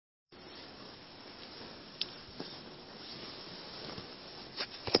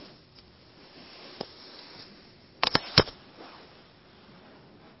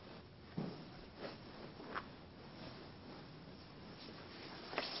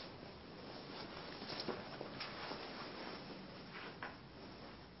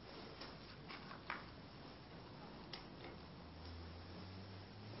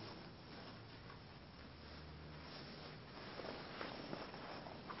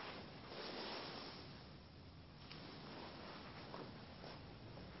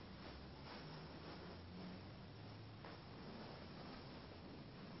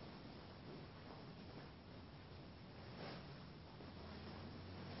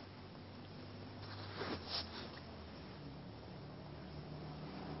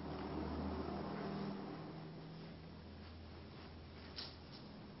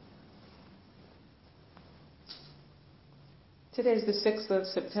Today is the 6th of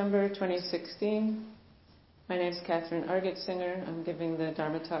September 2016. My name is Catherine Argetsinger. I'm giving the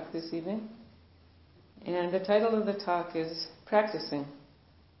Dharma talk this evening. And the title of the talk is Practicing.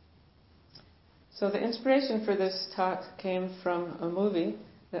 So the inspiration for this talk came from a movie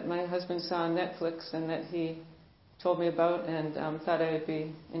that my husband saw on Netflix and that he told me about and thought I would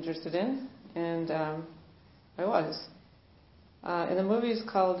be interested in. And I was. And the movie is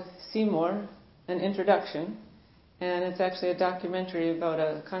called Seymour, An Introduction. And it's actually a documentary about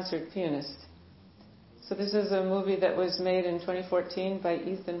a concert pianist. So this is a movie that was made in 2014 by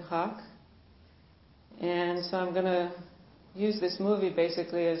Ethan Hawke. And so I'm going to use this movie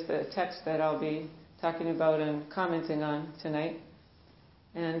basically as the text that I'll be talking about and commenting on tonight.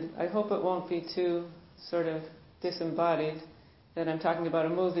 And I hope it won't be too sort of disembodied that I'm talking about a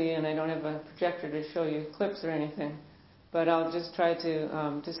movie and I don't have a projector to show you clips or anything. But I'll just try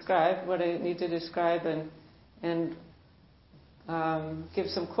to describe what I need to describe and give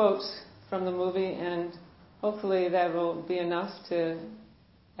some quotes from the movie, and hopefully that will be enough to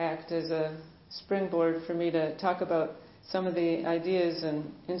act as a springboard for me to talk about some of the ideas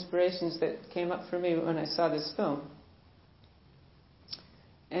and inspirations that came up for me when I saw this film.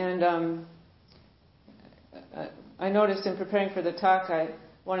 And I noticed in preparing for the talk, I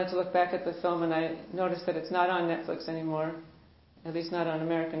wanted to look back at the film, and I noticed that it's not on Netflix anymore, at least not on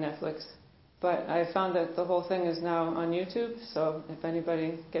American Netflix. But I found that the whole thing is now on YouTube, so if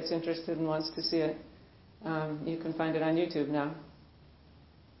anybody gets interested and wants to see it, you can find it on YouTube now.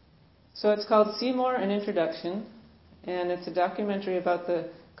 So it's called Seymour, An Introduction, and it's a documentary about the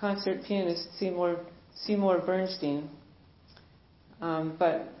concert pianist Seymour Bernstein.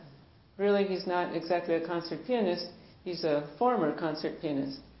 But really he's not exactly a concert pianist, he's a former concert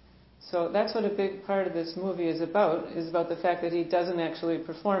pianist. So that's what a big part of this movie is about the fact that he doesn't actually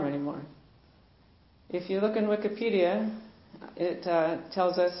perform anymore. If you look in Wikipedia, it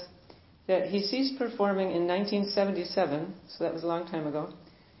tells us that he ceased performing in 1977, so that was a long time ago,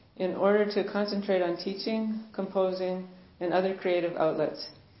 in order to concentrate on teaching, composing, and other creative outlets.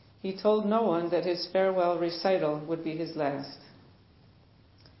 He told no one that his farewell recital would be his last.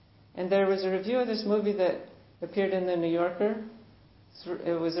 And there was a review of this movie that appeared in the New Yorker.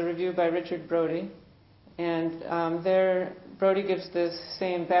 It was a review by Richard Brody. And there, Brody gives the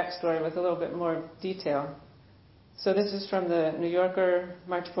same backstory with a little bit more detail. So this is from the New Yorker,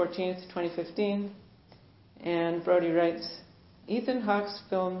 March 14th, 2015. And Brody writes, Ethan Hawke's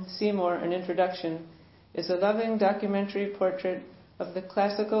film Seymour, An Introduction, is a loving documentary portrait of the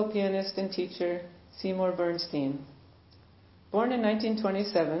classical pianist and teacher Seymour Bernstein. Born in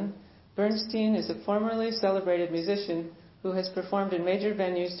 1927, Bernstein is a formerly celebrated musician who has performed in major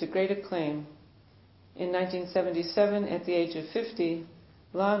venues to great acclaim. In 1977, at the age of 50,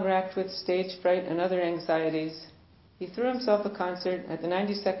 long racked with stage fright and other anxieties, he threw himself a concert at the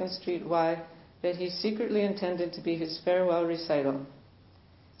 92nd Street Y that he secretly intended to be his farewell recital.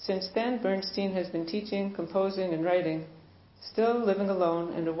 Since then, Bernstein has been teaching, composing, and writing, still living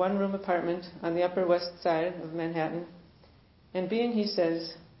alone in a one-room apartment on the Upper West Side of Manhattan, and being, he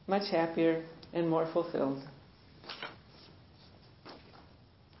says, much happier and more fulfilled.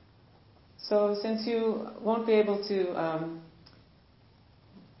 So since you won't be able to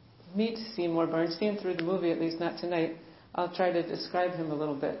meet Seymour Bernstein through the movie, at least not tonight, I'll try to describe him a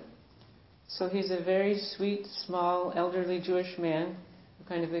little bit. So he's a very sweet, small, elderly Jewish man who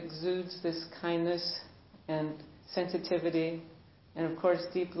kind of exudes this kindness and sensitivity and, of course,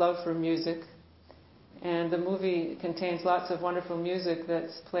 deep love for music. And the movie contains lots of wonderful music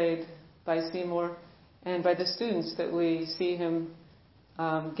that's played by Seymour and by the students that we see him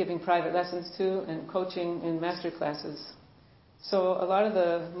giving private lessons to and coaching in master classes. So a lot of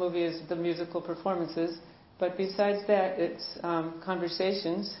the movie is the musical performances, but besides that, it's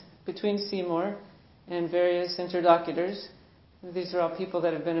conversations between Seymour and various interlocutors. These are all people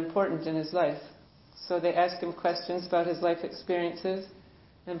that have been important in his life. So they ask him questions about his life experiences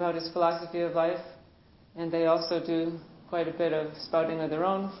and about his philosophy of life, and they also do quite a bit of spouting of their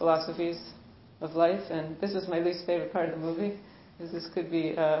own philosophies of life, and this is my least favorite part of the movie, because this could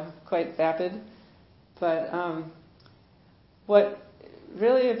be quite vapid. But what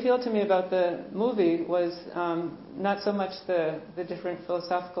really appealed to me about the movie was not so much the different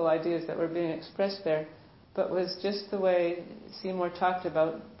philosophical ideas that were being expressed there, but was just the way Seymour talked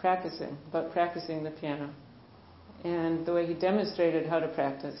about practicing the piano, and the way he demonstrated how to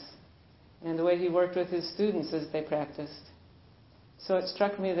practice, and the way he worked with his students as they practiced. So it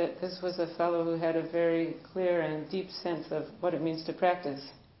struck me that this was a fellow who had a very clear and deep sense of what it means to practice.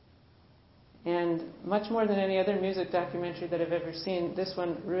 And much more than any other music documentary that I've ever seen, this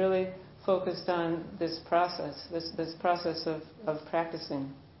one really focused on this process, this process of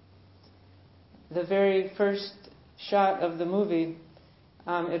practicing. The very first shot of the movie,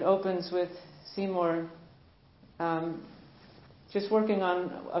 it opens with Seymour just working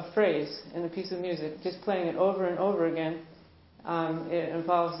on a phrase in a piece of music, just playing it over and over again. It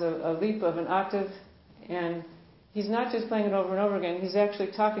involves a leap of an octave, and he's not just playing it over and over again, he's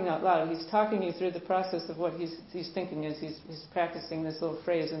actually talking out loud. He's talking you through the process of what he's thinking as he's practicing this little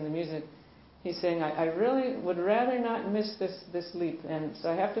phrase in the music. He's saying, I really would rather not miss this leap, and so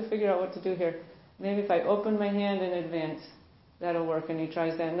I have to figure out what to do here. Maybe if I open my hand in advance, that'll work. And he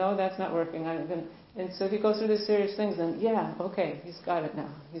tries that. No, that's not working. And so if he goes through these serious things, then yeah, okay, he's got it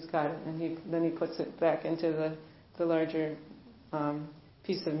now. He's got it. And then he puts it back into the larger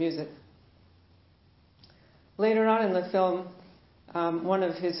piece of music. Later on in the film, one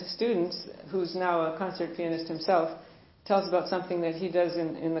of his students, who's now a concert pianist himself, tells about something that he does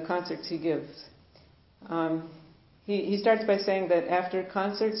in the concerts he gives. He starts by saying that after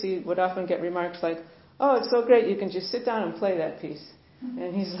concerts he would often get remarks like, "Oh, it's so great, you can just sit down and play that piece."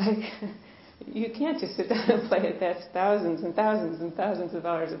 And he's like, you can't just sit down and play it. That's thousands and thousands and thousands of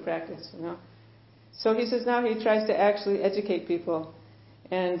hours of practice, you know. So he says now he tries to actually educate people.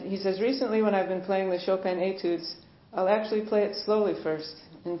 And he says, recently when I've been playing the Chopin etudes, I'll actually play it slowly first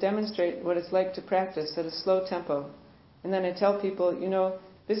and demonstrate what it's like to practice at a slow tempo. And then I tell people, you know,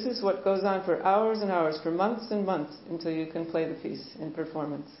 this is what goes on for hours and hours, for months and months, until you can play the piece in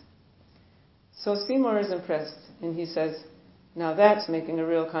performance. So Seymour is impressed, and he says, now that's making a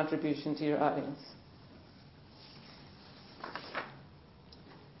real contribution to your audience.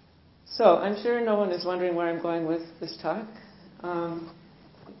 So I'm sure no one is wondering where I'm going with this talk.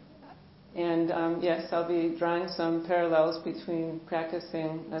 Yes, I'll be drawing some parallels between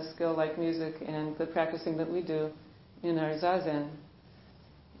practicing a skill like music and the practicing that we do in our Zazen.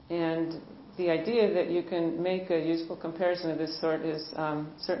 And the idea that you can make a useful comparison of this sort is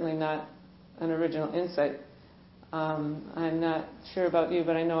certainly not an original insight. I'm not sure about you,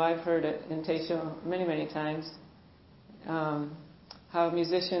 but I know I've heard it in Teisho many, many times, how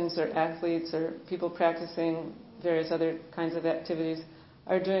musicians or athletes or people practicing various other kinds of activities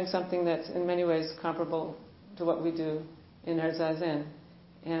are doing something that's in many ways comparable to what we do in our Zazen.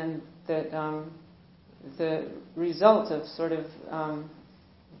 And that the result of sort of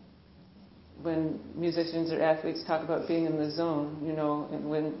when musicians or athletes talk about being in the zone, you know, and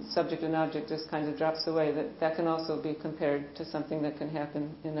when subject and object just kind of drops away, that can also be compared to something that can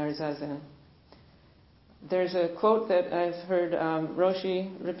happen in our Zazen. There's a quote that I've heard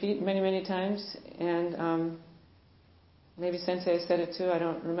Roshi repeat many, many times, and maybe Sensei said it too, I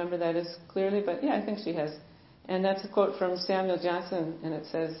don't remember that as clearly, but yeah, I think she has. And that's a quote from Samuel Johnson, and it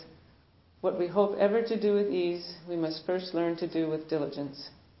says, "What we hope ever to do with ease, we must first learn to do with diligence."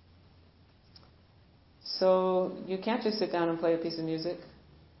 So you can't just sit down and play a piece of music.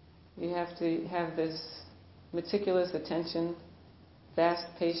 You have to have this meticulous attention, vast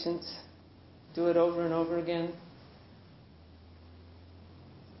patience, do it over and over again.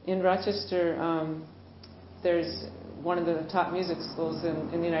 In Rochester, there's one of the top music schools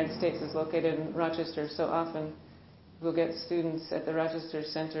in the United States is located in Rochester. So often we'll get students at the Rochester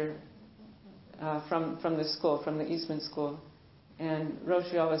Center from this school, from the Eastman School. And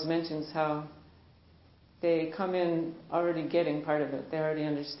Roshi always mentions how they come in already getting part of it. They already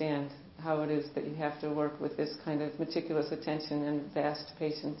understand how it is that you have to work with this kind of meticulous attention and vast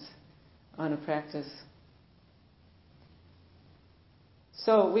patience on a practice.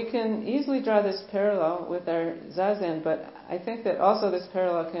 So we can easily draw this parallel with our Zazen, but I think that also this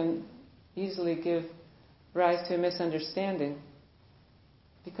parallel can easily give rise to a misunderstanding.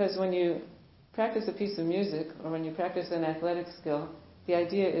 Because when you practice a piece of music or when you practice an athletic skill, the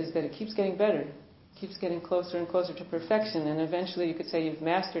idea is that it keeps getting better, keeps getting closer and closer to perfection, and eventually you could say you've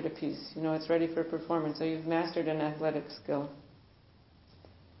mastered a piece, you know, it's ready for performance, or you've mastered an athletic skill.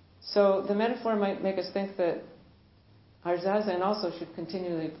 So the metaphor might make us think that our Zazen also should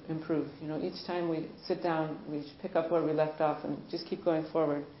continually improve. You know, each time we sit down, we should pick up where we left off and just keep going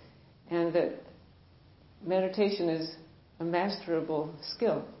forward. And that meditation is a masterable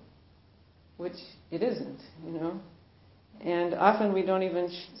skill, which it isn't, you know. And often we don't even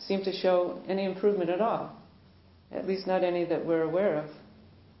seem to show any improvement at all, at least not any that we're aware of.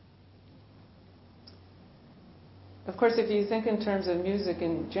 Of course, if you think in terms of music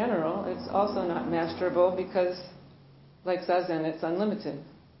in general, it's also not masterable because, like Zazen, it's unlimited.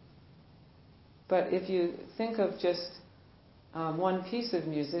 But if you think of just one piece of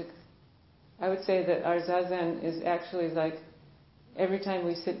music, I would say that our Zazen is actually like every time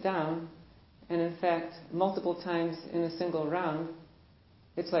we sit down, and in fact multiple times in a single round,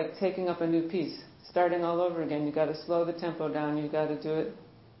 it's like taking up a new piece, starting all over again. You've got to slow the tempo down. You've got to do it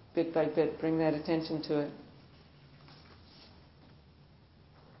bit by bit, bring that attention to it.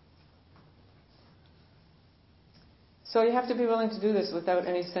 So you have to be willing to do this without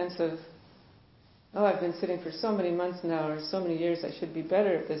any sense of, oh, I've been sitting for so many months now or so many years, I should be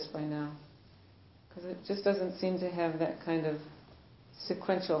better at this by now. Because it just doesn't seem to have that kind of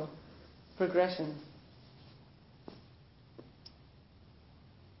sequential progression.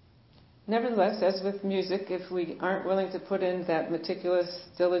 Nevertheless, as with music, if we aren't willing to put in that meticulous,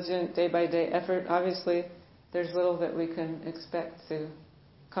 diligent, day-by-day effort, obviously there's little that we can expect to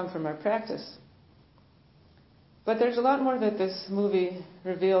come from our practice. But there's a lot more that this movie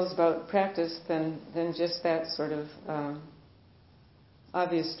reveals about practice than just that sort of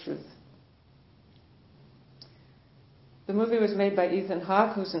obvious truth. The movie was made by Ethan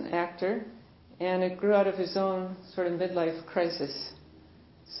Hawke, who's an actor, and it grew out of his own sort of midlife crisis.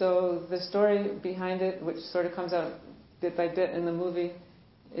 So the story behind it, which sort of comes out bit by bit in the movie,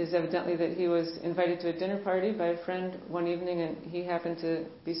 is evidently that he was invited to a dinner party by a friend one evening, and he happened to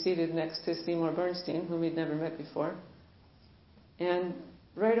be seated next to Seymour Bernstein, whom he'd never met before. And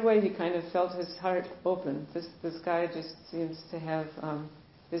right away he kind of felt his heart open. This guy just seems to have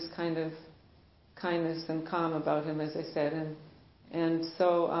this kind of kindness and calm about him, as I said. And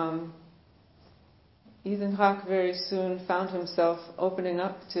so Ethan Hawke very soon found himself opening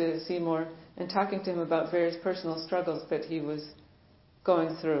up to Seymour and talking to him about various personal struggles that he was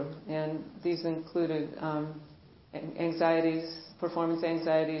going through. And these included anxieties, performance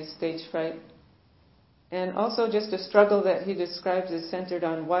anxieties, stage fright, and also just a struggle that he describes as centered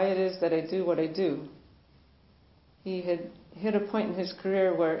on why it is that I do what I do. He had hit a point in his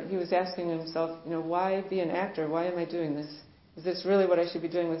career where he was asking himself, why be an actor? Why am I doing this? Is this really what I should be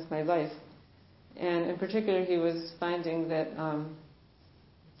doing with my life? And in particular, he was finding that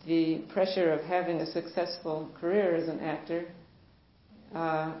the pressure of having a successful career as an actor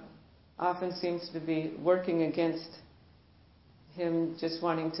often seems to be working against him just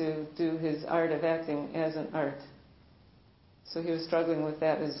wanting to do his art of acting as an art. So he was struggling with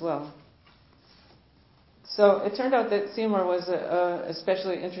that as well. So it turned out that Seymour was a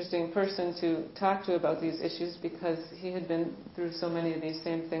especially interesting person to talk to about these issues because he had been through so many of these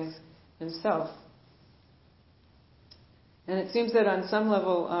same things himself. And it seems that on some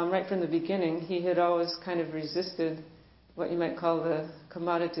level, right from the beginning, he had always kind of resisted what you might call the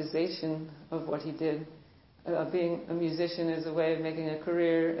commoditization of what he did. Being a musician as a way of making a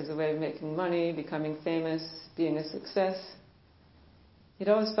career, as a way of making money, becoming famous, being a success. He'd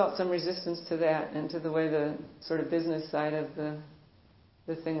always felt some resistance to that and to the way the sort of business side of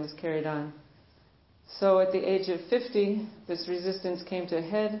the thing was carried on. So at the age of 50, this resistance came to a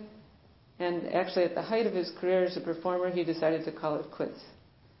head, and actually at the height of his career as a performer, he decided to call it quits.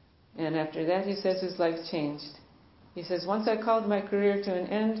 And after that, he says his life changed. He says, once I called my career to an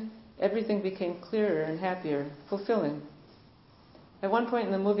end, everything became clearer and happier, fulfilling. At one point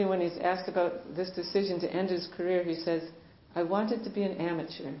in the movie, when he's asked about this decision to end his career, he says, I wanted to be an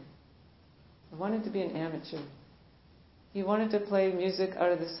amateur. I wanted to be an amateur. He wanted to play music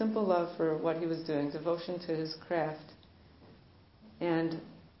out of the simple love for what he was doing, devotion to his craft, and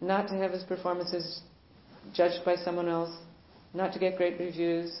not to have his performances judged by someone else, not to get great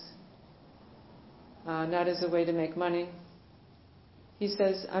reviews, not as a way to make money. He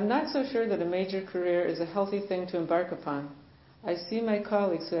says, I'm not so sure that a major career is a healthy thing to embark upon. I see my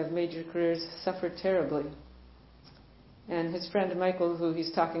colleagues who have major careers suffer terribly. And his friend Michael, who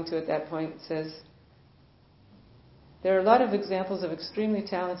he's talking to at that point, says, there are a lot of examples of extremely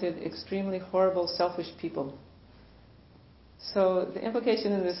talented, extremely horrible, selfish people. So the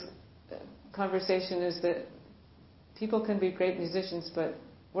implication in this conversation is that people can be great musicians, but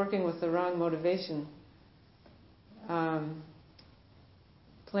working with the wrong motivation,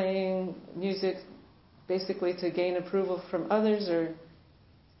 playing music basically to gain approval from others or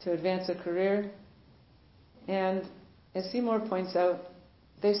to advance a career. And as Seymour points out,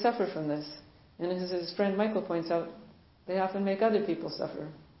 they suffer from this. And as his friend Michael points out, they often make other people suffer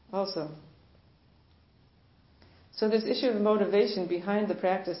also. So this issue of motivation behind the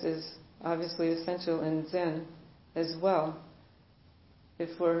practice is obviously essential in Zen as well.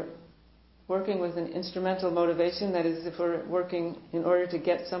 If we're working with an instrumental motivation, that is, if we're working in order to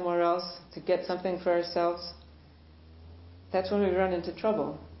get somewhere else, to get something for ourselves, that's when we run into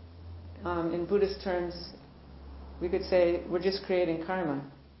trouble. In Buddhist terms, we could say we're just creating karma.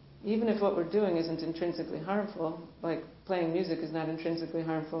 Even if what we're doing isn't intrinsically harmful, like playing music is not intrinsically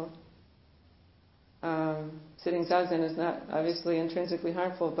harmful, sitting zazen is not obviously intrinsically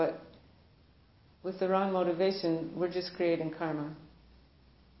harmful, but with the wrong motivation, we're just creating karma.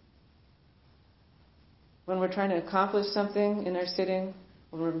 when we're trying to accomplish something in our sitting,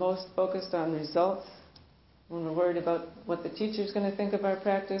 when we're most focused on results, when we're worried about what the teacher's going to think of our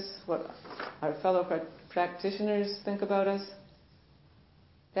practice, what our fellow practitioners think about us,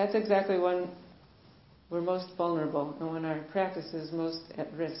 that's exactly when we're most vulnerable and when our practice is most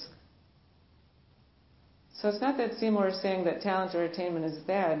at risk. So it's not that Seymour is saying that talent or attainment is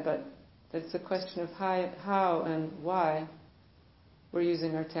bad, but it's a question of how and why we're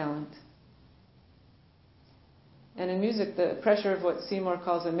using our talent. And in music, the pressure of what Seymour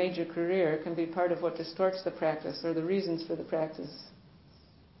calls a major career can be part of what distorts the practice or the reasons for the practice.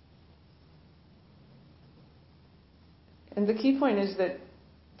 And the key point is that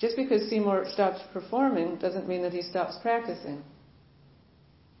just because Seymour stops performing doesn't mean that he stops practicing.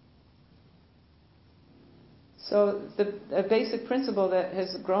 So a basic principle that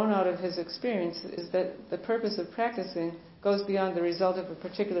has grown out of his experience is that the purpose of practicing goes beyond the result of a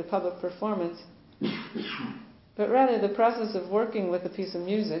particular public performance, but rather the process of working with a piece of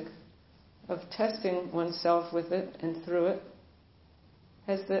music, of testing oneself with it and through it,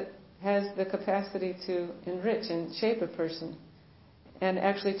 has the capacity to enrich and shape a person, and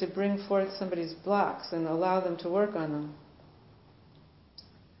actually to bring forth somebody's blocks and allow them to work on them.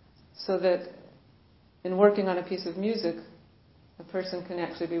 So that in working on a piece of music, a person can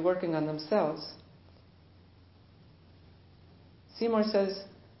actually be working on themselves. Seymour says,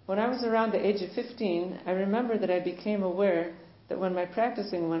 when I was around the age of 15, I remember that I became aware that when my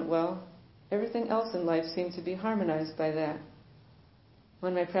practicing went well, everything else in life seemed to be harmonized by that.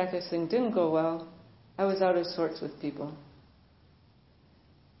 When my practicing didn't go well, I was out of sorts with people.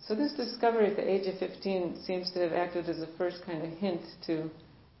 So this discovery at the age of 15 seems to have acted as a first kind of hint to,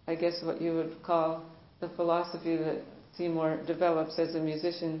 I guess, what you would call the philosophy that Seymour develops as a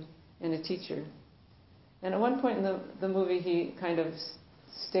musician and a teacher. And at one point in the movie, he kind of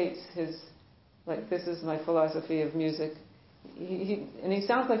states his, like, this is my philosophy of music. And he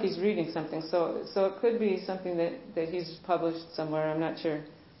sounds like he's reading something, so it could be something that he's published somewhere, I'm not sure.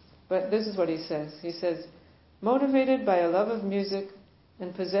 But this is what he says. He says, motivated by a love of music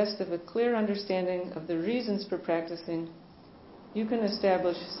and possessed of a clear understanding of the reasons for practicing, you can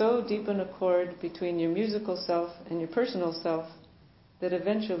establish so deep an accord between your musical self and your personal self that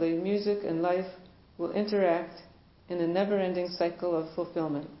eventually music and life will interact in a never-ending cycle of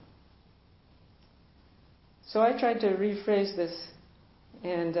fulfillment. So I tried to rephrase this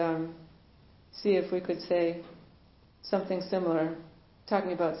and see if we could say something similar,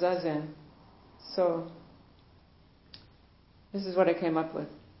 talking about Zazen. So this is what I came up with.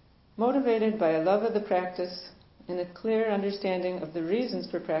 Motivated by a love of the practice and a clear understanding of the reasons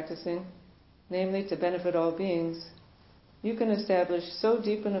for practicing, namely to benefit all beings, you can establish so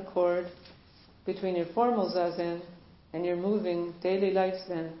deep an accord between your formal Zazen and your moving daily life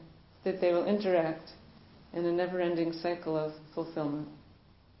Zen that they will interact in a never-ending cycle of fulfillment.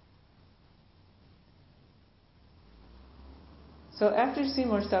 So after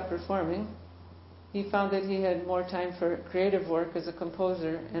Seymour stopped performing, he found that he had more time for creative work as a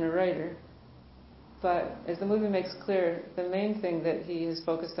composer and a writer. But as the movie makes clear, the main thing that he has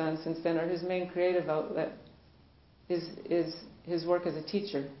focused on since then, or his main creative outlet, is his work as a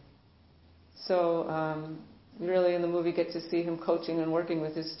teacher. So really in the movie get to see him coaching and working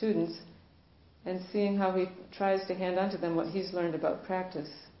with his students and seeing how he tries to hand on to them what he's learned about practice.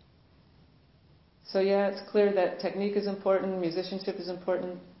 So yeah, it's clear that technique is important, musicianship is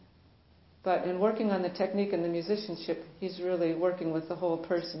important, but in working on the technique and the musicianship, he's really working with the whole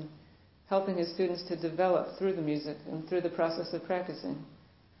person, helping his students to develop through the music and through the process of practicing.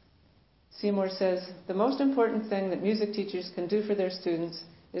 Seymour says, the most important thing that music teachers can do for their students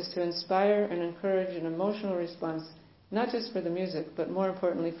is to inspire and encourage an emotional response, not just for the music, but more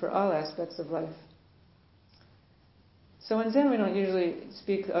importantly for all aspects of life. So in Zen we don't usually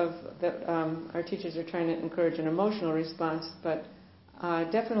speak of that our teachers are trying to encourage an emotional response, but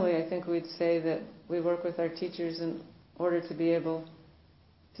definitely I think we'd say that we work with our teachers in order to be able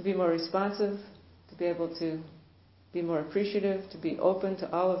to be more responsive, to be able to be more appreciative, to be open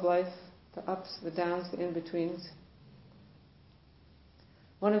to all of life, the ups, the downs, the in-betweens.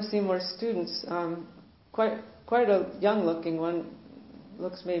 One of Seymour's students, quite a young-looking one,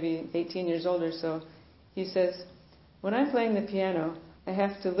 looks maybe 18 years old or so, he says, when I'm playing the piano, I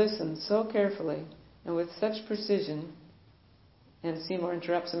have to listen so carefully and with such precision, and Seymour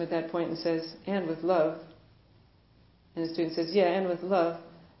interrupts him at that point and says, and with love, and the student says, yeah, and with love,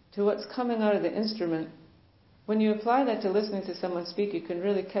 to what's coming out of the instrument. When you apply that to listening to someone speak, you can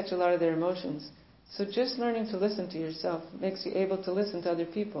really catch a lot of their emotions. So just learning to listen to yourself makes you able to listen to other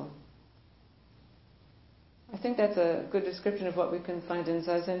people. I think that's a good description of what we can find in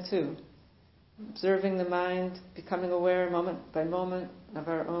Zazen too. observing the mind, becoming aware moment by moment of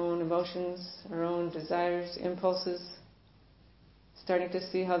our own emotions, our own desires, impulses, starting to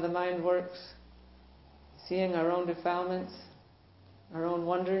see how the mind works, seeing our own defilements, our own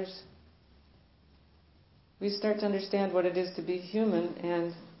wonders, we start to understand what it is to be human,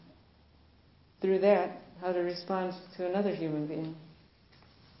 and through that, how to respond to another human being.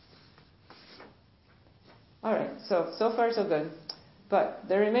 Alright, so far so good. But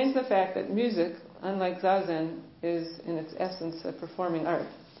there remains the fact that music, unlike Zazen, is in its essence a performing art.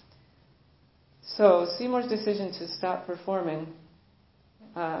 So Seymour's decision to stop performing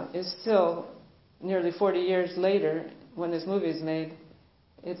is still, nearly 40 years later, when this movie is made,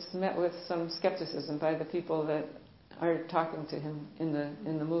 it's met with some skepticism by the people that are talking to him in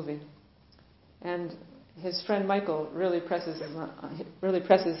the movie. And his friend Michael really presses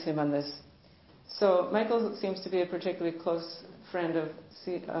him on this. So Michael seems to be a particularly close friend of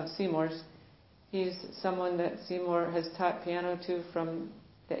Seymour's. He's someone that Seymour has taught piano to from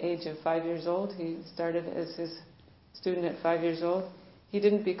the age of 5 years old. He started as his student at 5 years old. He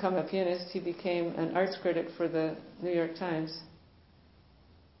didn't become a pianist. He became an arts critic for the New York Times.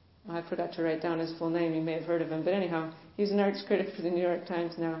 I forgot to write down his full name. You may have heard of him. But anyhow, he's an arts critic for the New York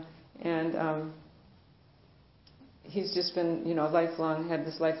Times now. And he's just been, had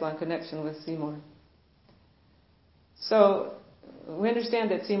this lifelong connection with Seymour. So we understand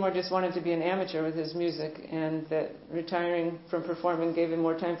that Seymour just wanted to be an amateur with his music, and that retiring from performing gave him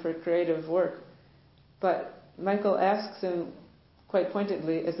more time for creative work. But Michael asks him quite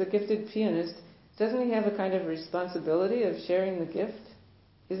pointedly, as a gifted pianist, doesn't he have a kind of responsibility of sharing the gift?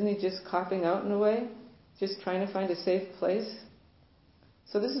 Isn't he just copping out in a way? Just trying to find a safe place?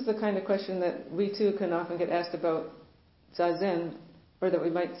 So this is the kind of question that we too can often get asked about Zazen, or that we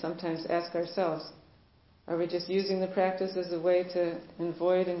might sometimes ask ourselves. Are we just using the practice as a way to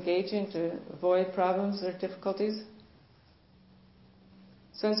avoid engaging, to avoid problems or difficulties?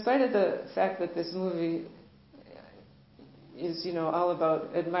 So in spite of the fact that this movie is, all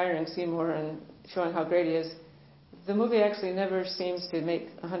about admiring Seymour and showing how great he is, the movie actually never seems to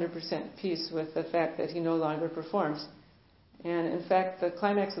make 100% peace with the fact that he no longer performs. And in fact, the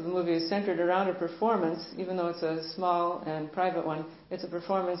climax of the movie is centered around a performance, even though it's a small and private one. It's a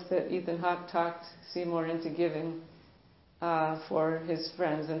performance that Ethan Hawke talked Seymour into giving for his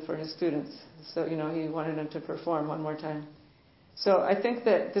friends and for his students. So, he wanted him to perform one more time. So I think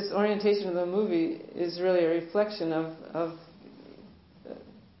that this orientation of the movie is really a reflection of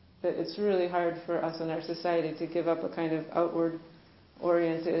that it's really hard for us in our society to give up a kind of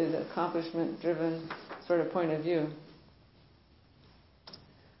outward-oriented, accomplishment-driven sort of point of view.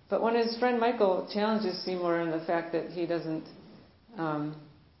 But when his friend Michael challenges Seymour on the fact that he doesn't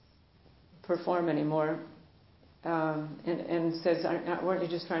perform anymore, and says, weren't you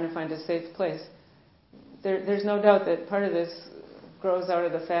just trying to find a safe place? There's no doubt that part of this grows out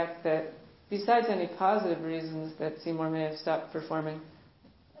of the fact that besides any positive reasons that Seymour may have stopped performing,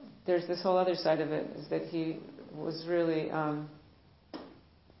 there's this whole other side of it, is that he was really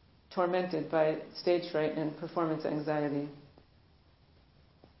tormented by stage fright and performance anxiety.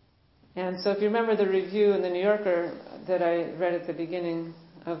 And so if you remember the review in the New Yorker that I read at the beginning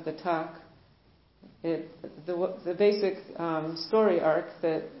of the talk, the basic story arc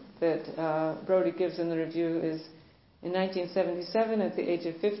that Brody gives in the review is, in 1977, at the age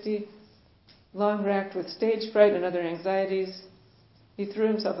of 50, long racked with stage fright and other anxieties, he threw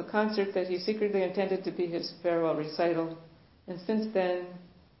himself a concert that he secretly intended to be his farewell recital. And since then,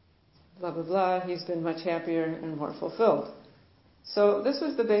 blah, blah, blah, he's been much happier and more fulfilled. So this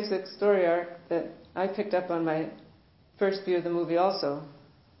was the basic story arc that I picked up on my first view of the movie also.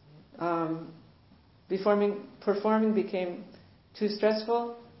 Performing became too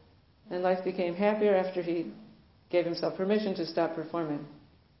stressful, and life became happier after he gave himself permission to stop performing.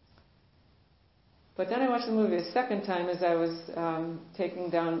 But then I watched the movie a second time as I was taking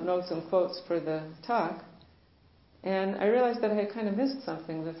down notes and quotes for the talk, and I realized that I had kind of missed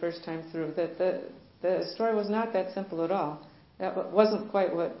something the first time through, that the story was not that simple at all. That wasn't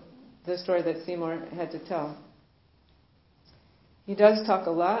quite what the story that Seymour had to tell. He does talk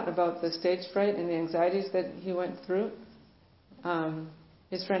a lot about the stage fright and the anxieties that he went through.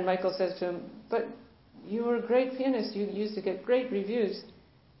 His friend Michael says to him, "But you were a great pianist. You used to get great reviews."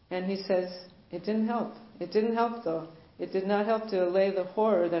 And he says, "It didn't help. It didn't help, though. It did not help to allay the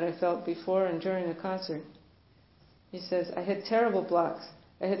horror that I felt before and during a concert." He says, "I had terrible blocks.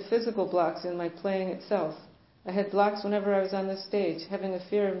 I had physical blocks in my playing itself. I had blocks whenever I was on the stage, having a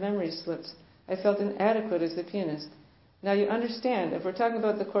fear of memory slips. I felt inadequate as a pianist." Now you understand, if we're talking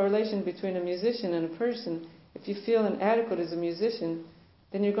about the correlation between a musician and a person, if you feel inadequate as a musician,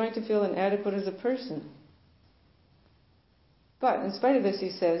 then you're going to feel inadequate as a person. But in spite of this, he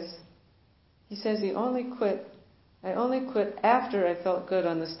says I only quit after I felt good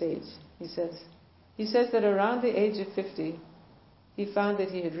on the stage, he says. He says that around the age of 50, he found that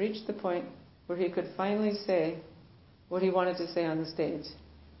he had reached the point where he could finally say what he wanted to say on the stage.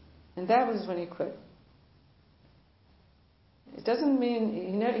 And that was when he quit. It doesn't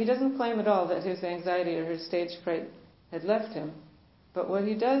mean, he doesn't claim at all that his anxiety or his stage fright had left him. But what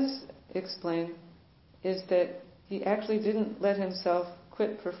he does explain is that he actually didn't let himself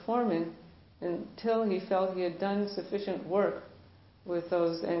quit performing until he felt he had done sufficient work with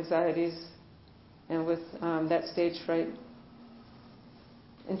those anxieties and with that stage fright.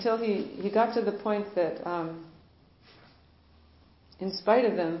 Until he got to the point that in spite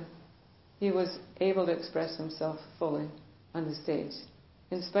of them, he was able to express himself fully on the stage,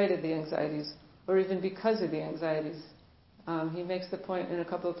 in spite of the anxieties, or even because of the anxieties. He makes the point in a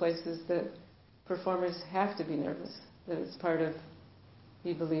couple of places that performers have to be nervous, that it's part of,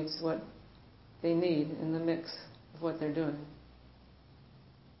 he believes, what they need in the mix of what they're doing.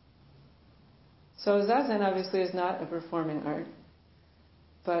 So Zazen obviously is not a performing art,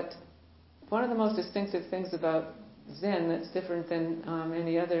 but one of the most distinctive things about Zen that's different than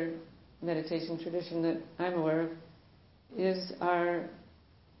any other meditation tradition that I'm aware of is our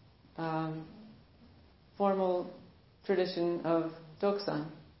formal tradition of Doksan.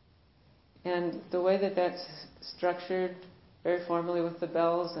 And the way that that's structured very formally with the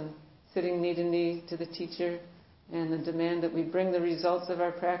bells and sitting knee to knee to the teacher and the demand that we bring the results of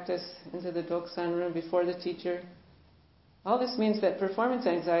our practice into the Doksan room before the teacher. All this means that performance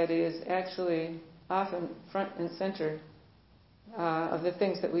anxiety is actually often front and center of the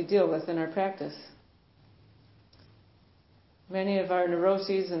things that we deal with in our practice. Many of our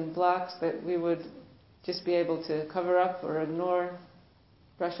neuroses and blocks that we would just be able to cover up or ignore,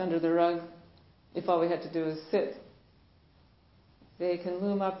 brush under the rug, if all we had to do is sit, they can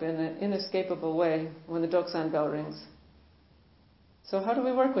loom up in an inescapable way when the Doksan bell rings. So how do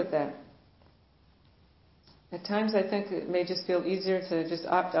we work with that? At times I think it may just feel easier to just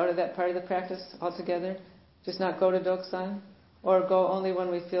opt out of that part of the practice altogether, just not go to Doksan, or go only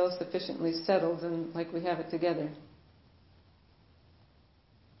when we feel sufficiently settled and like we have it together.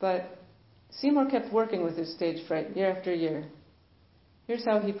 But Seymour kept working with his stage fright year after year. Here's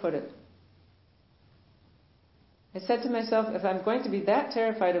how he put it. I said to myself, if I'm going to be that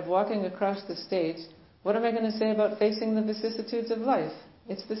terrified of walking across the stage, what am I going to say about facing the vicissitudes of life?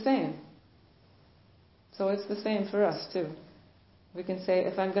 It's the same. So it's the same for us too. We can say,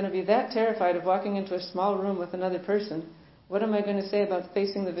 if I'm going to be that terrified of walking into a small room with another person, what am I going to say about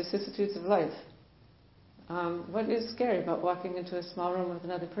facing the vicissitudes of life? What is scary about walking into a small room with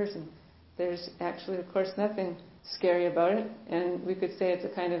another person? There's actually, of course, nothing scary about it, and we could say it's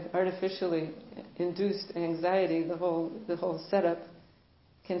a kind of artificially induced anxiety. The whole setup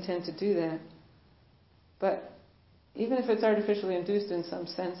can tend to do that. But even if it's artificially induced in some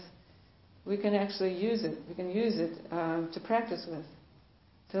sense, we can actually use it. We can use it to practice with,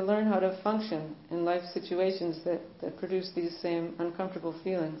 to learn how to function in life situations that produce these same uncomfortable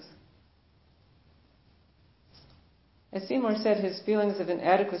feelings. As Seymour said, his feelings of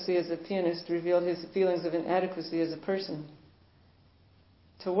inadequacy as a pianist revealed his feelings of inadequacy as a person.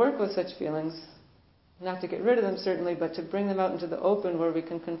 To work with such feelings, not to get rid of them certainly, but to bring them out into the open where we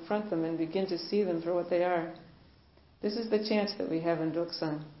can confront them and begin to see them for what they are. This is the chance that we have in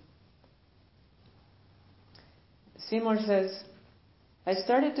Doksan. Seymour says, I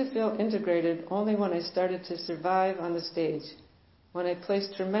started to feel integrated only when I started to survive on the stage, when I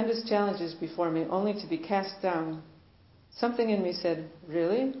placed tremendous challenges before me only to be cast down. Something in me said,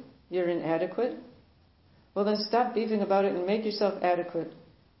 really? You're inadequate? Well, then stop beefing about it and make yourself adequate.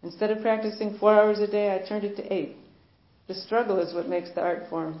 Instead of practicing 4 hours a day, I turned it to 8. The struggle is what makes the art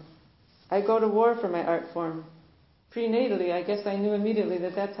form. I go to war for my art form. Prenatally, I guess I knew immediately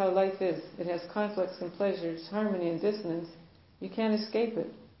that that's how life is. It has conflicts and pleasures, harmony and dissonance. You can't escape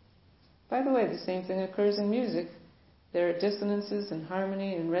it. By the way, the same thing occurs in music. There are dissonances and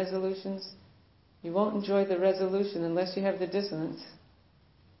harmony and resolutions. You won't enjoy the resolution unless you have the dissonance.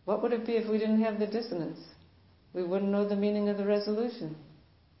 What would it be if we didn't have the dissonance? We wouldn't know the meaning of the resolution.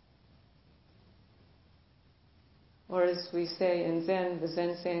 Or as we say in Zen, the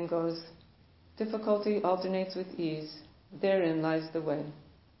Zen saying goes, difficulty alternates with ease. Therein lies the way.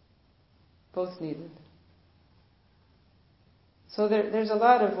 Both needed. So there's a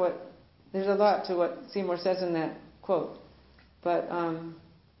lot to what Seymour says in that quote. But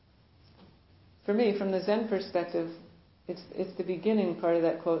for me, from the Zen perspective, it's the beginning part of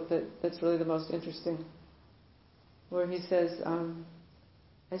that quote that's really the most interesting, where he says,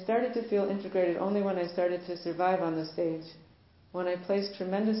 I started to feel integrated only when I started to survive on the stage, when I placed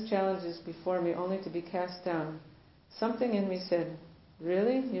tremendous challenges before me only to be cast down. Something in me said,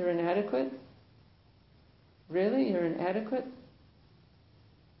 "Really? You're inadequate? Really? You're inadequate?"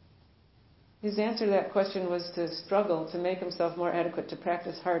 His answer to that question was to struggle to make himself more adequate, to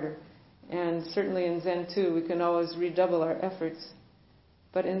practice harder. And certainly in Zen too, we can always redouble our efforts.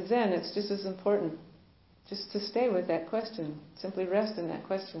 But in Zen, it's just as important just to stay with that question. Simply rest in that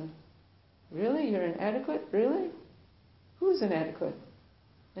question. Really? You're inadequate? Really? Who's inadequate?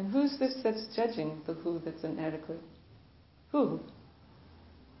 And who's this that's judging the who that's inadequate? Who?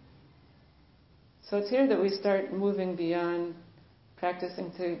 So it's here that we start moving beyond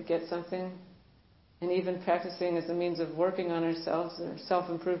practicing to get something, and even practicing as a means of working on ourselves or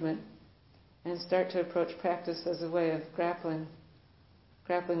self-improvement, and start to approach practice as a way of grappling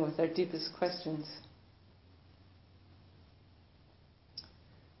with our deepest questions.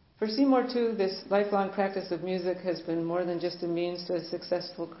 For Seymour too, this lifelong practice of music has been more than just a means to a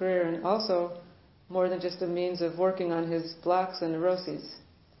successful career, and also more than just a means of working on his blocks and neuroses.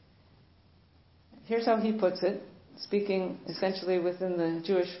 Here's how he puts it, speaking essentially within the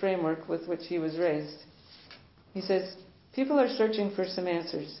Jewish framework with which he was raised. He says, "People are searching for some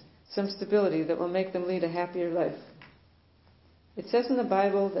answers, some stability that will make them lead a happier life. It says in the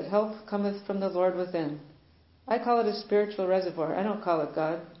Bible that help cometh from the Lord within. I call it a spiritual reservoir. I don't call it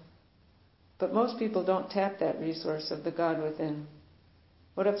God. But most people don't tap that resource of the God within.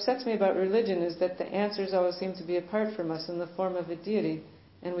 What upsets me about religion is that the answers always seem to be apart from us in the form of a deity,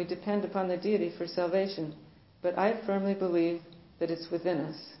 and we depend upon the deity for salvation. But I firmly believe that it's within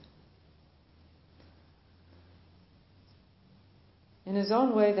us." In his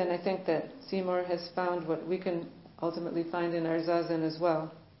own way, then, I think that Seymour has found what we can ultimately find in our Zazen as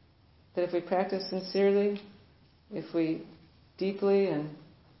well. That if we practice sincerely, if we deeply and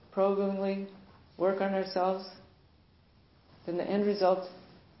probingly work on ourselves, then the end result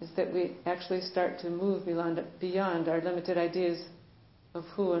is that we actually start to move beyond our limited ideas of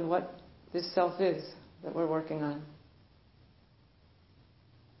who and what this self is that we're working on.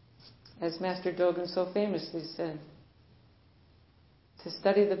 As Master Dogen so famously said, to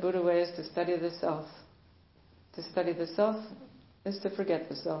study the Buddha way is to study the self. To study the self is to forget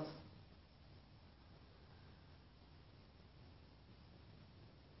the self.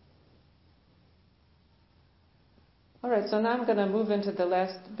 All right, so now I'm going to move into the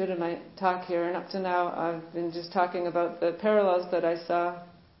last bit of my talk here. And up to now, I've been just talking about the parallels that I saw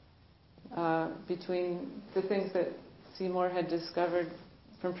between the things that Seymour had discovered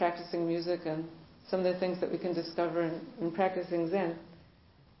from practicing music and some of the things that we can discover in practicing Zen.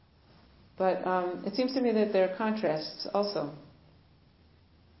 But it seems to me that there are contrasts also.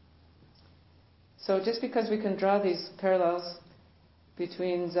 So just because we can draw these parallels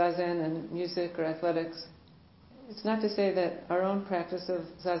between Zazen and music or athletics, it's not to say that our own practice of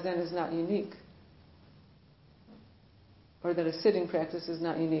Zazen is not unique, or that a sitting practice is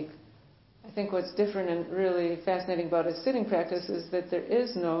not unique. I think what's different and really fascinating about a sitting practice is that there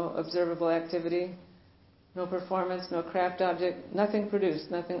is no observable activity, no performance, no craft object, nothing produced,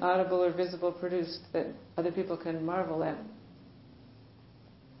 nothing audible or visible produced that other people can marvel at.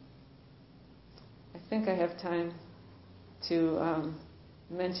 I think I have time to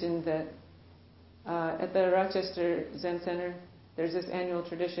mention that at the Rochester Zen Center, there's this annual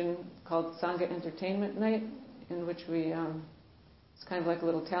tradition called Sangha Entertainment Night, in which we, it's kind of like a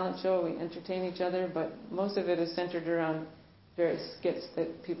little talent show. We entertain each other, but most of it is centered around various skits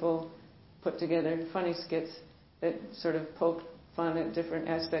that people put together, funny skits that sort of poke fun at different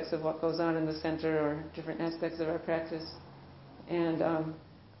aspects of what goes on in the center or different aspects of our practice. And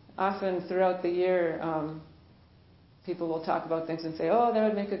often throughout the year, people will talk about things and say, "Oh, that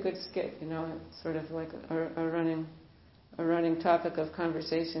would make a good skit," you know, it's sort of like a running topic of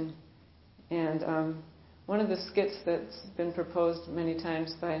conversation. And one of the skits that's been proposed many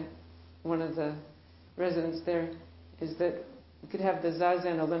times by one of the residents there is that you could have the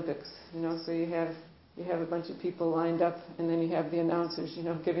Zazen Olympics, you know, so you have a bunch of people lined up, and then you have the announcers, you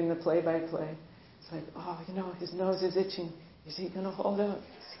know, giving the play-by-play. It's like, "Oh, you know, his nose is itching. Is he going to hold out?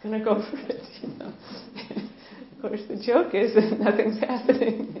 Is he going to go for it?" You know. Of course, the joke is that nothing's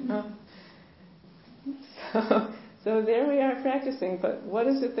happening, you know. So there we are practicing, but what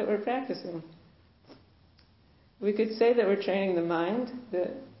is it that we're practicing? We could say that we're training the mind,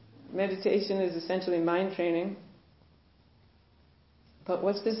 that meditation is essentially mind training. But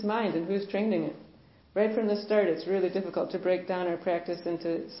what's this mind and who's training it? Right from the start, it's really difficult to break down our practice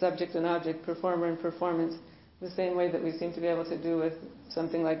into subject and object, performer and performance, the same way that we seem to be able to do with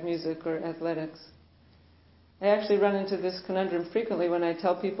something like music or athletics. I actually run into this conundrum frequently when I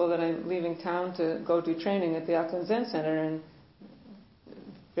tell people that I'm leaving town to go do training at the Auckland Zen Center, and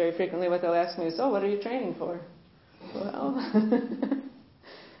very frequently what they'll ask me is, "Oh, what are you training for?" Well,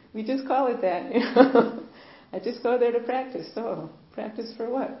 we just call it that, you know. I just go there to practice. So, practice for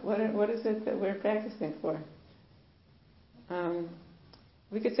what? What is it that we're practicing for?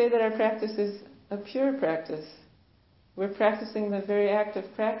 We could say that our practice is a pure practice. We're practicing the very act of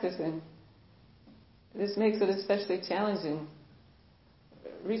practicing. This makes it especially challenging.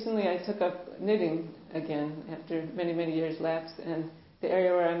 Recently I took up knitting again after many, many years lapse, and the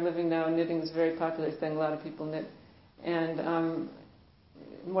area where I'm living now, knitting is a very popular thing. A lot of people knit. And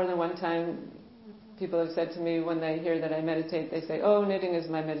more than one time people have said to me when they hear that I meditate, they say, "Oh, knitting is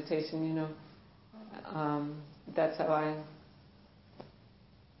my meditation, you know. That's how I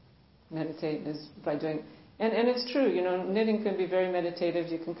meditate, is by doing..." And it's true, you know, knitting can be very meditative.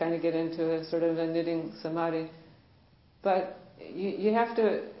 You can kind of get into a sort of a knitting samadhi. But you have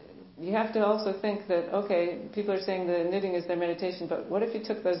to also think that, okay, people are saying that knitting is their meditation, but what if you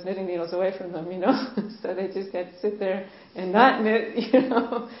took those knitting needles away from them, you know? So they just had to sit there and not knit, you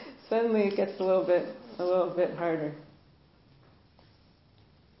know. Suddenly it gets a little bit harder.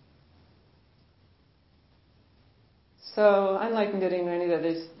 So, unlike knitting or any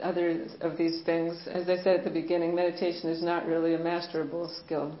other of these things, as I said at the beginning, meditation is not really a masterable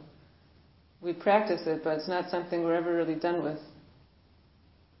skill. We practice it, but it's not something we're ever really done with.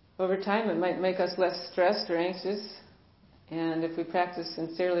 Over time, it might make us less stressed or anxious, and if we practice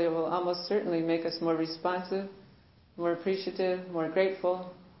sincerely, it will almost certainly make us more responsive, more appreciative, more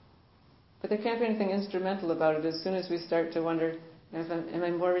grateful. But there can't be anything instrumental about it. As soon as we start to wonder, am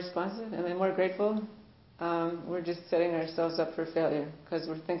I more responsive? Am I more grateful? We're just setting ourselves up for failure because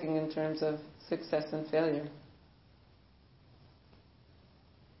we're thinking in terms of success and failure.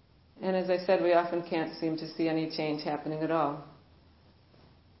 And as I said, we often can't seem to see any change happening at all.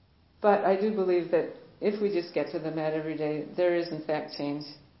 But I do believe that if we just get to the mat every day, there is in fact change,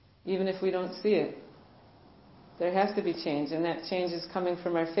 even if we don't see it. There has to be change, and that change is coming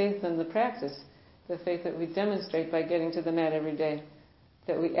from our faith in the practice, the faith that we demonstrate by getting to the mat every day,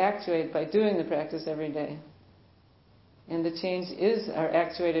 that we actuate by doing the practice every day. And the change is our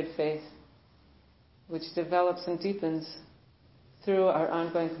actuated faith, which develops and deepens through our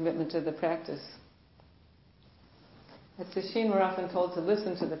ongoing commitment to the practice. At Sesshin, we're often told to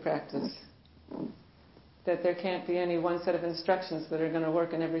listen to the practice, that there can't be any one set of instructions that are going to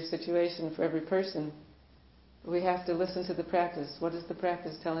work in every situation for every person. We have to listen to the practice. What is the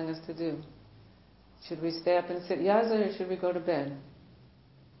practice telling us to do? Should we stay up and sit yasa, or should we go to bed?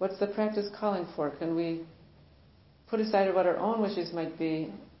 What's the practice calling for? Can we put aside what our own wishes might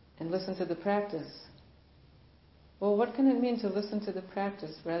be and listen to the practice? Well, what can it mean to listen to the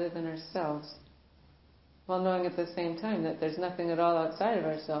practice rather than ourselves, while knowing at the same time that there's nothing at all outside of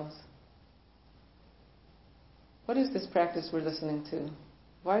ourselves? What is this practice we're listening to?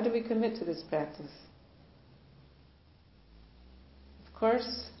 Why do we commit to this practice? Of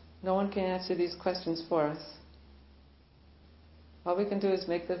course, no one can answer these questions for us. All we can do is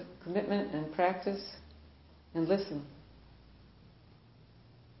make the commitment and practice and listen.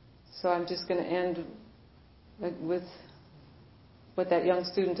 So I'm just going to end with what that young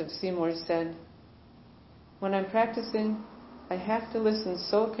student of Seymour said. When I'm practicing, I have to listen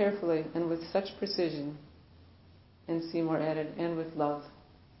so carefully and with such precision. And Seymour added, and with love.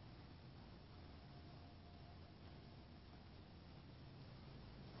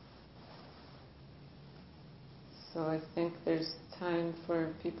 So I think there's time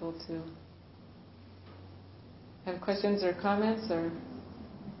for people to have questions or comments or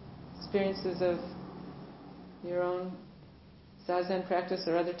experiences of your own Zazen practice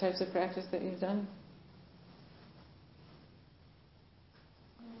or other types of practice that you've done.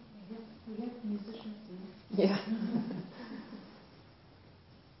 We have musicians Yeah. here.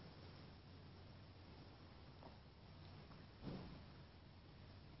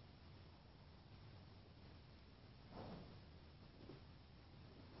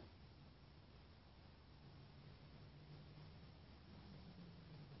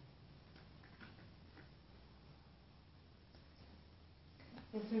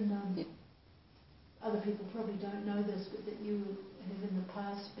 Catherine, other people probably don't know this, but that you have in the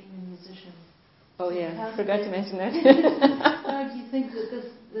past been a musician. Oh yeah, forgot to mention that. Do you think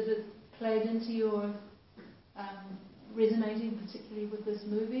that it played into your resonating particularly with this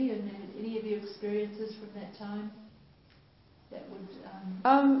movie, and any of your experiences from that time that would...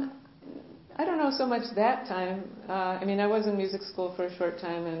 I don't know so much that time. I mean, I was in music school for a short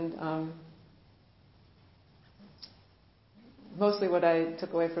time, and mostly what I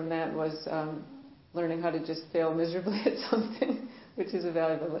took away from that was learning how to just fail miserably at something, which is a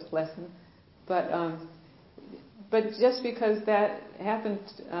valuable lesson. But just because that happened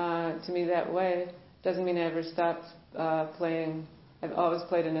to me that way doesn't mean I ever stopped playing. I've always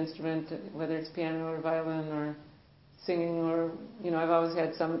played an instrument, whether it's piano or violin or singing, or I've always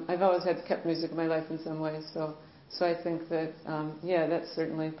had kept music in my life in some way. So I think that that's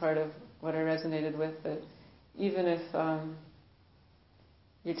certainly part of what I resonated with. That even if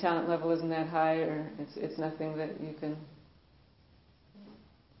your talent level isn't that high, or it's nothing that you can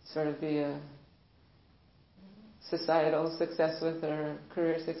sort of be a societal success with or a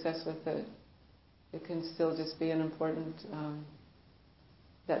career success with, that it can still just be an important.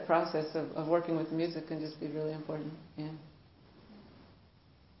 That process of working with music can just be really important. Yeah.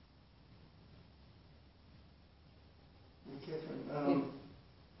 Catherine,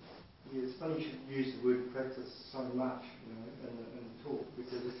 it's funny you should use the word practice so much, in the talk,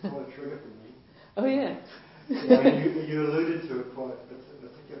 because it's quite a trigger for me. Oh yeah. You alluded to it quite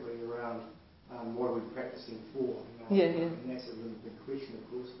particularly around what are we practicing for? Yeah. And that's a really big question, of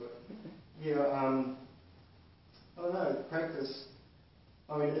course. But I don't know. Practice.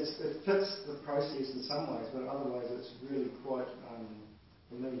 I mean, it fits the process in some ways, but otherwise it's really quite,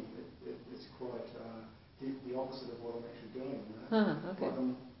 for me, it's quite the opposite of what I'm actually doing. Okay.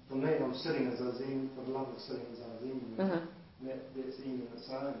 For me, I'm sitting as a Zen, for the love of sitting as a Zen, and that's Zen in its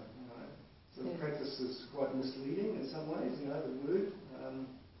own. So the practice is quite misleading in some ways, the word.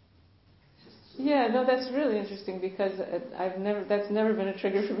 Yeah, no, that's really interesting, because that's never been a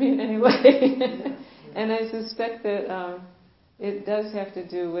trigger for me in any way. And I suspect that it does have to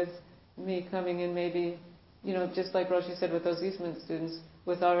do with me coming in maybe, just like Roshi said with those Eastman students,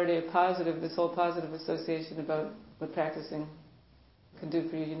 with already this whole positive association about what practicing can do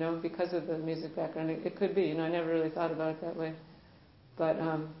for you, because of the music background. It could be, I never really thought about it that way. But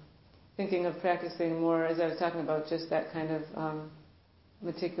thinking of practicing more, as I was talking about, just that kind of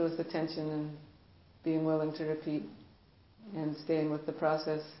meticulous attention and being willing to repeat and staying with the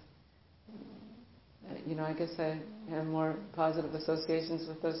process. I guess I have more positive associations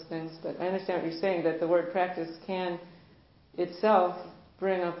with those things. But I understand what you're saying, that the word practice can itself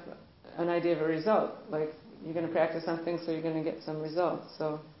bring up an idea of a result. Like, you're going to practice something, so you're going to get some results.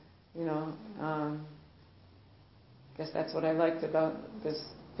 So, I guess that's what I liked about this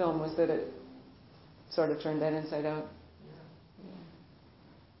film, was that it sort of turned that inside out.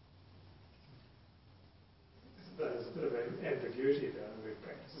 There's a bit of an ambiguity about the word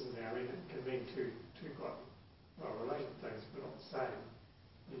practice, isn't there? I mean, it can mean two quite related things, but not the same.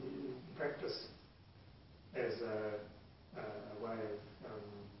 You practice as a way of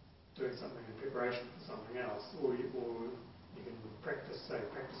doing something in preparation for something else, or you can practice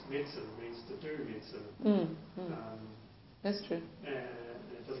medicine means to do medicine. That's true. And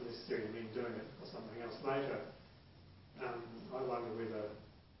it doesn't necessarily mean doing it for something else later. I wonder whether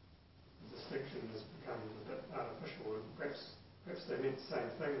the distinction has become a bit artificial. Perhaps they meant the same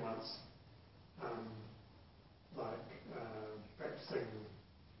thing once. Practicing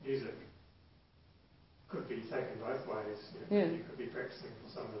music could be taken both ways. You could be practicing for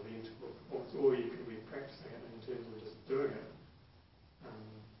some of the integral performance, or you could be practicing it in terms of just doing it.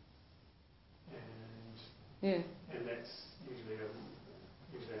 And that's usually a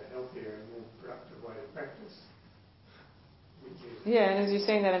healthier and more productive way to practice. Yeah, and as you're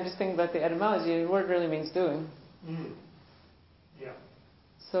saying that, I'm just thinking about the etymology. The word really means doing. Yeah.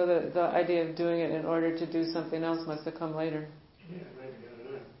 So the idea of doing it in order to do something else must have come later. Yeah, maybe, I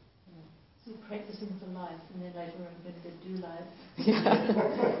don't know. So practicing for life, and then later on going to do life.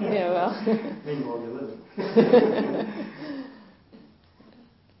 Yeah, well. Meanwhile, you're living.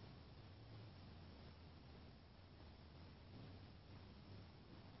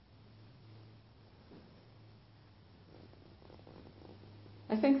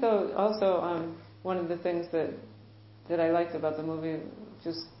 I think, though, also one of the things that I liked about the movie,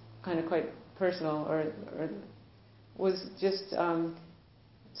 just kind of quite personal, or was just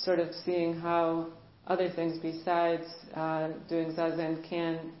sort of seeing how other things besides doing zazen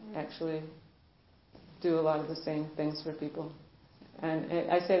can actually do a lot of the same things for people. And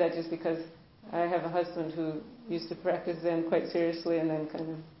I say that just because I have a husband who used to practice Zen quite seriously and then kind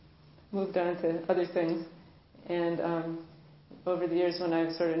of moved on to other things. And over the years, when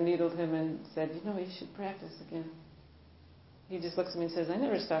I've sort of needled him and said, you should practice again, he just looks at me and says, I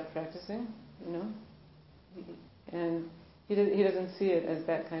never stopped practicing, And he doesn't see it as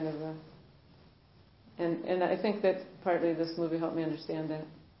that kind of a... And I think that partly this movie helped me understand that.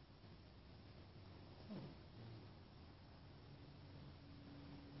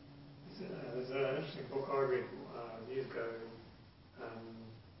 There's an interesting book I read years ago.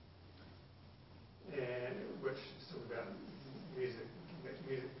 and which is talking about music, coming back to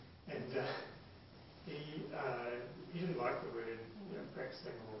music, and he didn't like the word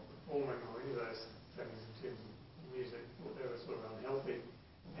practicing or performing or any of those things in terms of music, thought they were sort of unhealthy,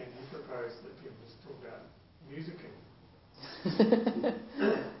 and he proposed that people just talk about musicking,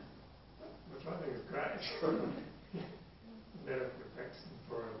 which I think is great. Better if you're practicing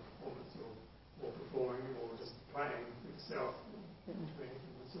for a performance or performing or just playing for yourself.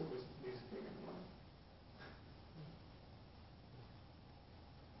 It's always musicking in life.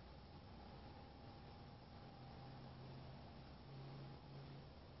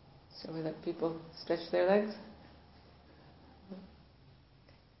 So we let people stretch their legs.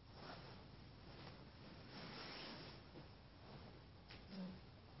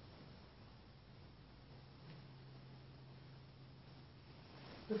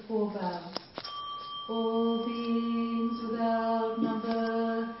 The four vows. All beings without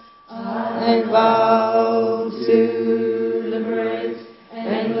number, I vow to